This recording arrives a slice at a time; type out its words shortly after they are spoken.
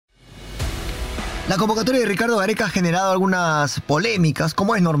La convocatoria de Ricardo Gareca ha generado algunas polémicas.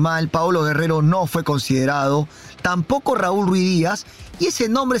 Como es normal, Paolo Guerrero no fue considerado, tampoco Raúl Ruiz Díaz, y ese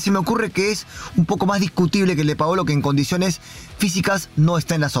nombre se me ocurre que es un poco más discutible que el de Paolo, que en condiciones físicas no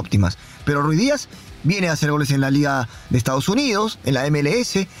está en las óptimas. Pero Ruiz Díaz viene a hacer goles en la Liga de Estados Unidos, en la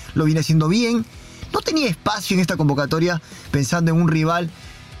MLS, lo viene haciendo bien. No tenía espacio en esta convocatoria pensando en un rival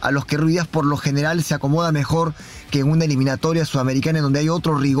a los que Ruiz Díaz por lo general se acomoda mejor que en una eliminatoria sudamericana en donde hay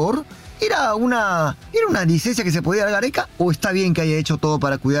otro rigor. ¿Era una licencia que se podía dar a Gareca o está bien que haya hecho todo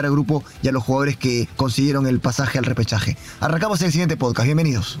para cuidar al grupo y a los jugadores que consiguieron el pasaje al repechaje? Arrancamos en el siguiente podcast.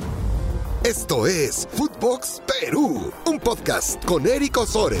 Bienvenidos. Esto es Footbox Perú, un podcast con Eric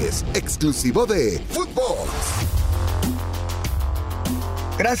Osores, exclusivo de Footbox.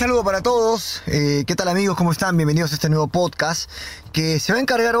 Gran saludo para todos. ¿Qué tal, amigos? ¿Cómo están? Bienvenidos a este nuevo podcast que se va a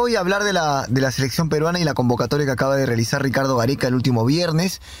encargar hoy de hablar de la selección peruana y la convocatoria que acaba de realizar Ricardo Gareca el último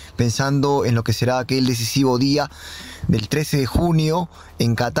viernes, pensando en lo que será aquel decisivo día del 13 de junio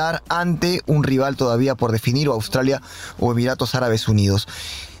en Qatar ante un rival todavía por definir, o Australia o Emiratos Árabes Unidos.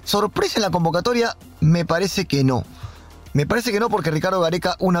 ¿Sorpresa en la convocatoria? Me parece que no. Me parece que no, porque Ricardo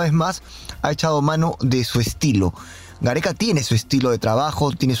Gareca una vez más ha echado mano de su estilo. Gareca tiene su estilo de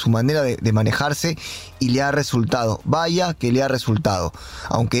trabajo, tiene su manera de manejarse y le ha resultado. Vaya que le ha resultado.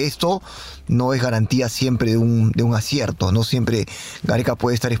 Aunque esto no es garantía siempre de un acierto. No siempre Gareca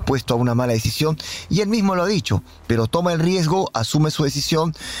puede estar expuesto a una mala decisión. Y él mismo lo ha dicho. Pero toma el riesgo, asume su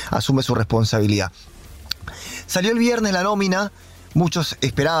decisión, asume su responsabilidad. Salió el viernes la nómina. Muchos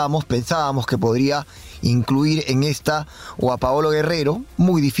pensábamos que podría incluir en esta o a Paolo Guerrero,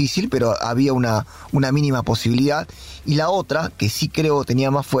 muy difícil, pero había una mínima posibilidad, y la otra, que sí creo tenía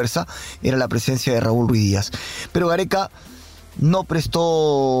más fuerza, era la presencia de Raúl Ruiz Díaz. Pero Gareca no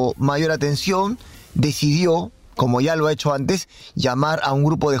prestó mayor atención, decidió, como ya lo ha hecho antes, llamar a un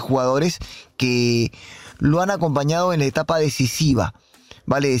grupo de jugadores que lo han acompañado en la etapa decisiva,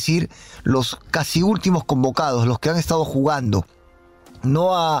 vale decir, los casi últimos convocados, los que han estado jugando.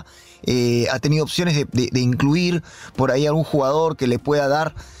 No ha tenido opciones de incluir por ahí algún jugador que le pueda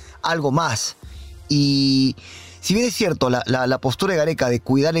dar algo más. Y si bien es cierto, la postura de Gareca de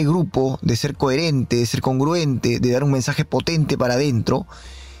cuidar el grupo, de ser coherente, de ser congruente, de dar un mensaje potente para adentro,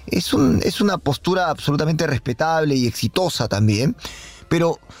 es una postura absolutamente respetable y exitosa también.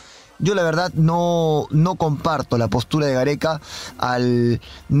 Pero yo la verdad no comparto la postura de Gareca al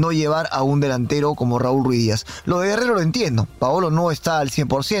no llevar a un delantero como Raúl Ruiz Díaz. Lo de Guerrero lo entiendo. Paolo no está al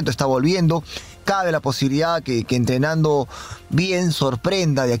 100%, está volviendo. Cabe la posibilidad que entrenando bien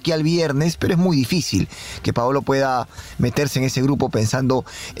sorprenda de aquí al viernes, pero es muy difícil que Paolo pueda meterse en ese grupo pensando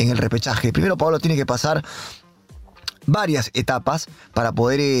en el repechaje. Primero Paolo tiene que pasar varias etapas para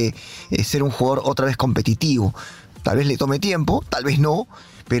poder ser un jugador otra vez competitivo. Tal vez le tome tiempo, tal vez no,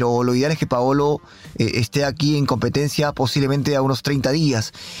 pero lo ideal es que Paolo esté aquí en competencia posiblemente a unos 30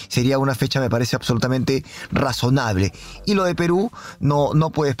 días. Sería una fecha, me parece, absolutamente razonable. Y lo de Perú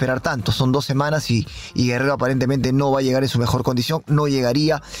no puede esperar tanto. Son 2 semanas y Guerrero aparentemente no va a llegar en su mejor condición. No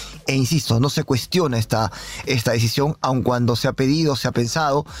llegaría, e insisto, no se cuestiona esta decisión, aun cuando se ha pedido, se ha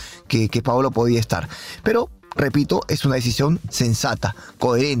pensado que Paolo podía estar. Pero repito, es una decisión sensata,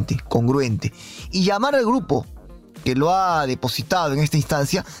 coherente, congruente. Y llamar al grupo que lo ha depositado en esta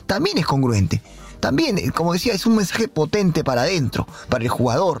instancia también es congruente. También, como decía, es un mensaje potente para adentro, para el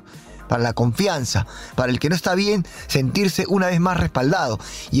jugador, para la confianza, para el que no está bien sentirse una vez más respaldado.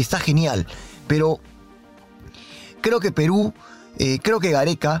 Y está genial. Pero creo que Perú, creo que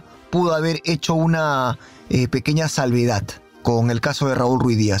Gareca pudo haber hecho una pequeña salvedad con el caso de Raúl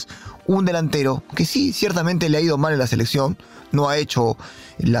Ruiz Díaz. Un delantero que sí, ciertamente le ha ido mal en la selección, no ha hecho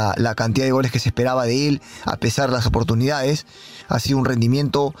la cantidad de goles que se esperaba de él, a pesar de las oportunidades. Ha sido un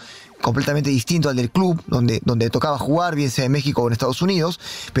rendimiento completamente distinto al del club, donde tocaba jugar, bien sea en México o en Estados Unidos.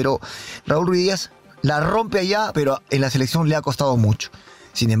 Pero Raúl Ruiz Díaz la rompe allá, pero en la selección le ha costado mucho.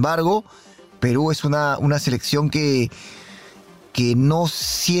 Sin embargo, Perú es una selección que no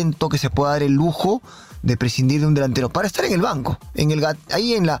siento que se pueda dar el lujo de prescindir de un delantero para estar en el banco,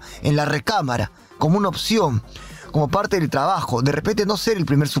 ahí en la recámara, como una opción, como parte del trabajo. De repente no ser el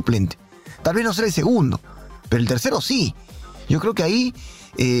primer suplente, tal vez no ser el segundo, pero el tercero sí. Yo creo que ahí,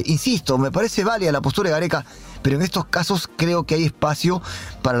 insisto, me parece válida la postura de Gareca, pero en estos casos creo que hay espacio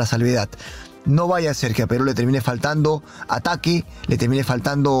para la salvedad. No vaya a ser que a Perú le termine faltando ataque, le termine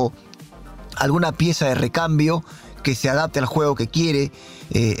faltando alguna pieza de recambio que se adapte al juego que quiere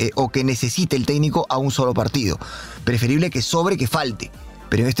o que necesite el técnico a un solo partido. Preferible que sobre que falte.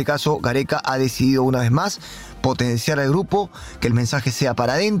 Pero en este caso Gareca ha decidido una vez más potenciar al grupo, que el mensaje sea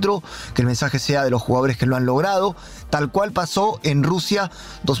para adentro, que el mensaje sea de los jugadores que lo han logrado, tal cual pasó en Rusia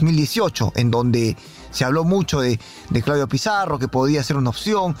 2018, en donde se habló mucho de Claudio Pizarro, que podía ser una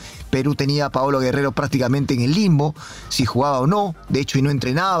opción. Perú tenía a Paolo Guerrero prácticamente en el limbo, si jugaba o no. De hecho, y no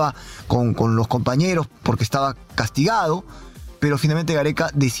entrenaba con los compañeros porque estaba castigado. Pero finalmente Gareca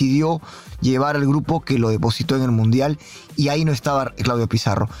decidió llevar al grupo que lo depositó en el Mundial, y ahí no estaba Claudio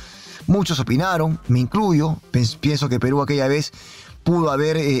Pizarro. Muchos opinaron, me incluyo. Pienso que Perú aquella vez pudo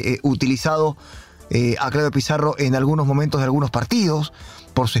haber utilizado a Claudio Pizarro en algunos momentos de algunos partidos,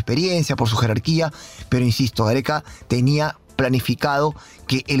 por su experiencia, por su jerarquía, pero insisto, Gareca tenía planificado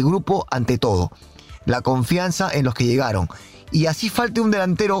que el grupo ante todo, la confianza en los que llegaron, y así falte un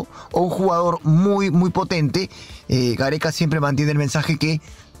delantero o un jugador muy, muy potente, Gareca siempre mantiene el mensaje que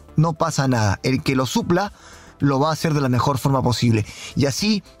no pasa nada, el que lo supla lo va a hacer de la mejor forma posible, y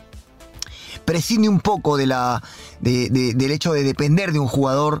así prescinde un poco del hecho de depender de un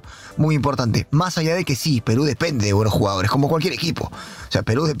jugador muy importante. Más allá de que sí, Perú depende de buenos jugadores, como cualquier equipo. O sea,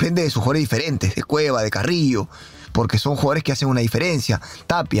 Perú depende de sus jugadores diferentes, de Cueva, de Carrillo, porque son jugadores que hacen una diferencia.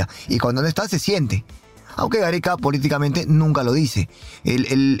 Tapia, y cuando no está se siente. Aunque Gareca políticamente nunca lo dice.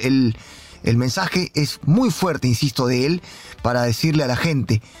 El mensaje es muy fuerte, insisto, de él, para decirle a la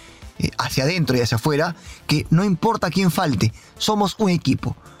gente, hacia adentro y hacia afuera, que no importa quién falte, somos un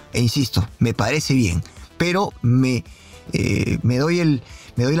equipo. E insisto, me parece bien, pero me doy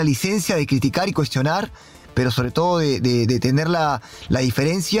la licencia de criticar y cuestionar, pero sobre todo de tener la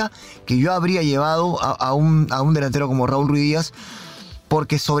diferencia que yo habría llevado a un delantero como Raúl Ruiz Díaz,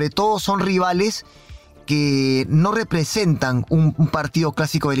 porque sobre todo son rivales que no representan un partido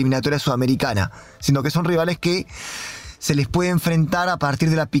clásico de eliminatoria sudamericana, sino que son rivales que se les puede enfrentar a partir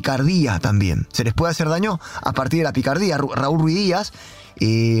de la picardía también. Se les puede hacer daño a partir de la picardía. Raúl Ruiz Díaz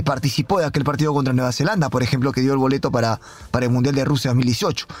participó de aquel partido contra Nueva Zelanda, por ejemplo, que dio el boleto para el Mundial de Rusia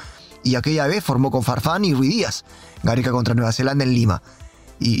 2018. Y aquella vez formó con Farfán y Ruiz Díaz, Gareca contra Nueva Zelanda en Lima.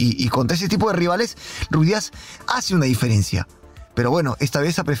 Y contra ese tipo de rivales, Ruiz Díaz hace una diferencia. Pero bueno, esta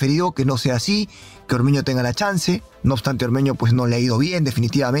vez ha preferido que no sea así, que Ormeño tenga la chance. No obstante, Ormeño pues no le ha ido bien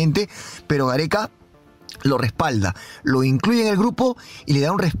definitivamente, pero Gareca lo respalda, lo incluye en el grupo y le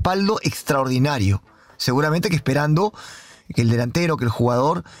da un respaldo extraordinario. Seguramente que esperando que el delantero, que el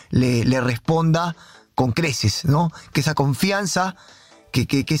jugador le responda con creces, ¿no? Que esa confianza, que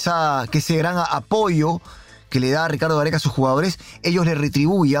ese gran apoyo que le da Ricardo Gareca a sus jugadores, ellos le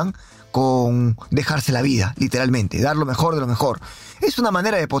retribuyan con dejarse la vida, literalmente, dar lo mejor de lo mejor. Es una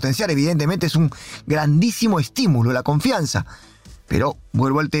manera de potenciar, evidentemente, es un grandísimo estímulo, la confianza. Pero,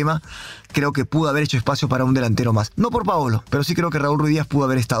 vuelvo al tema, creo que pudo haber hecho espacio para un delantero más. No por Paolo, pero sí creo que Raúl Ruiz Díaz pudo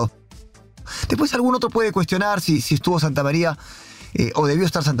haber estado. Después algún otro puede cuestionar si estuvo Santamaría o debió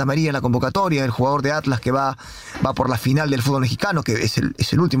estar Santamaría en la convocatoria, el jugador de Atlas que va por la final del fútbol mexicano, que es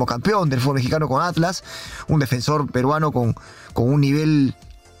el último campeón del fútbol mexicano con Atlas, un defensor peruano con un nivel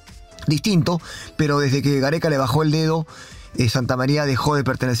distinto, pero desde que Gareca le bajó el dedo, Santamaría dejó de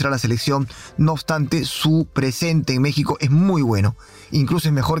pertenecer a la selección. No obstante, su presente en México es muy bueno. Incluso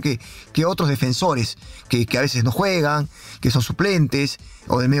es mejor que otros defensores que a veces no juegan, que son suplentes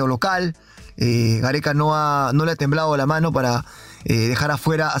o del medio local. Gareca no le ha temblado la mano para dejar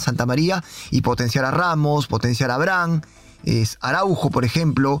afuera a Santamaría y potenciar a Ramos, potenciar a Abraham. Araujo, por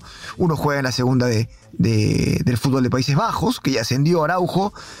ejemplo, uno juega en la segunda del fútbol de Países Bajos, que ya ascendió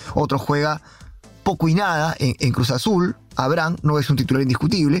Araujo, otro juega poco y nada en Cruz Azul. Abraham no es un titular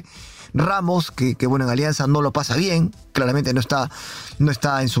indiscutible. Ramos, que bueno, en Alianza no lo pasa bien, claramente no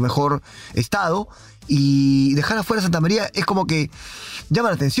está en su mejor estado, y dejar afuera a Santamaría es como que llama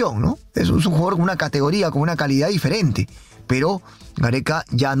la atención, ¿no? Es un jugador con una categoría, con una calidad diferente, pero Gareca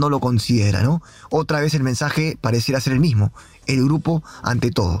ya no lo considera, ¿no? Otra vez el mensaje pareciera ser el mismo: el grupo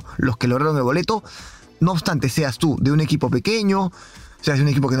ante todo, los que lograron el boleto, no obstante seas tú de un equipo pequeño, seas de un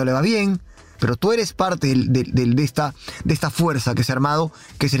equipo que no le va bien, pero tú eres parte de esta fuerza que se ha armado,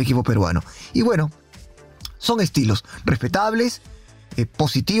 que es el equipo peruano. Y bueno, son estilos respetables,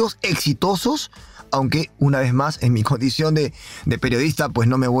 positivos, exitosos, aunque una vez más, en mi condición de periodista, pues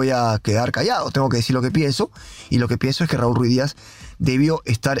no me voy a quedar callado, tengo que decir lo que pienso, y lo que pienso es que Raúl Ruiz Díaz debió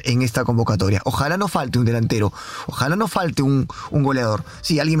estar en esta convocatoria. Ojalá no falte un delantero, ojalá no falte un goleador.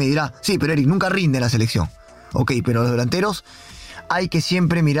 Sí, alguien me dirá, sí, pero Eric, nunca rinde en la selección. Ok, pero los delanteros hay que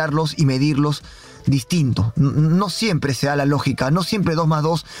siempre mirarlos y medirlos distinto. No siempre se da la lógica, no siempre 2 más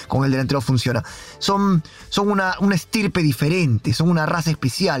 2 con el delantero funciona. Son una estirpe diferente, son una raza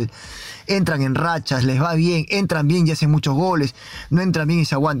especial. Entran en rachas, les va bien, entran bien y hacen muchos goles, no entran bien y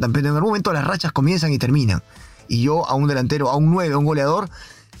se aguantan, pero en algún momento las rachas comienzan y terminan. y yo a un delantero, a un 9, a un goleador,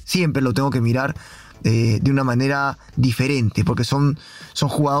 siempre lo tengo que mirar de una manera diferente, porque son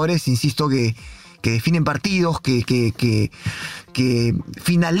jugadores, insisto, que definen partidos, que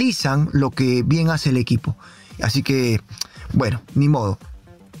finalizan lo que bien hace el equipo. Así que, bueno, ni modo.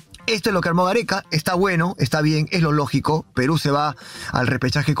 Esto es lo que armó Gareca, está bueno, está bien, es lo lógico. Perú se va al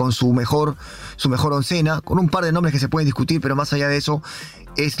repechaje con su mejor oncena, con un par de nombres que se pueden discutir, pero más allá de eso,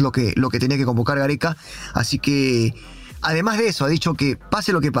 es lo que tenía que convocar Gareca. Así que, además de eso, ha dicho que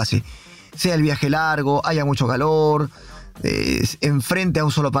pase lo que pase, sea el viaje largo, haya mucho calor, enfrente a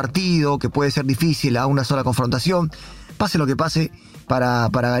un solo partido, que puede ser difícil, a una sola confrontación, pase lo que pase, para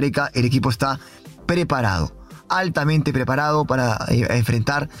Gareca el equipo está preparado, altamente preparado para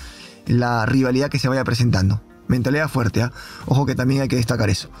enfrentar la rivalidad que se vaya presentando. Mentalidad fuerte, ¿eh? Ojo que también hay que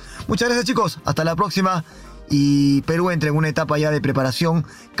destacar eso. Muchas gracias, chicos, hasta la próxima. Y Perú entra en una etapa ya de preparación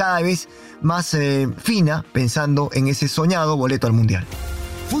cada vez más fina, pensando en ese soñado boleto al Mundial.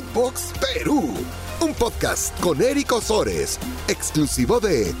 Footbox Perú, un podcast con Éric Osores, exclusivo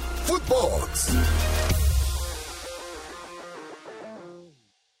de Footbox.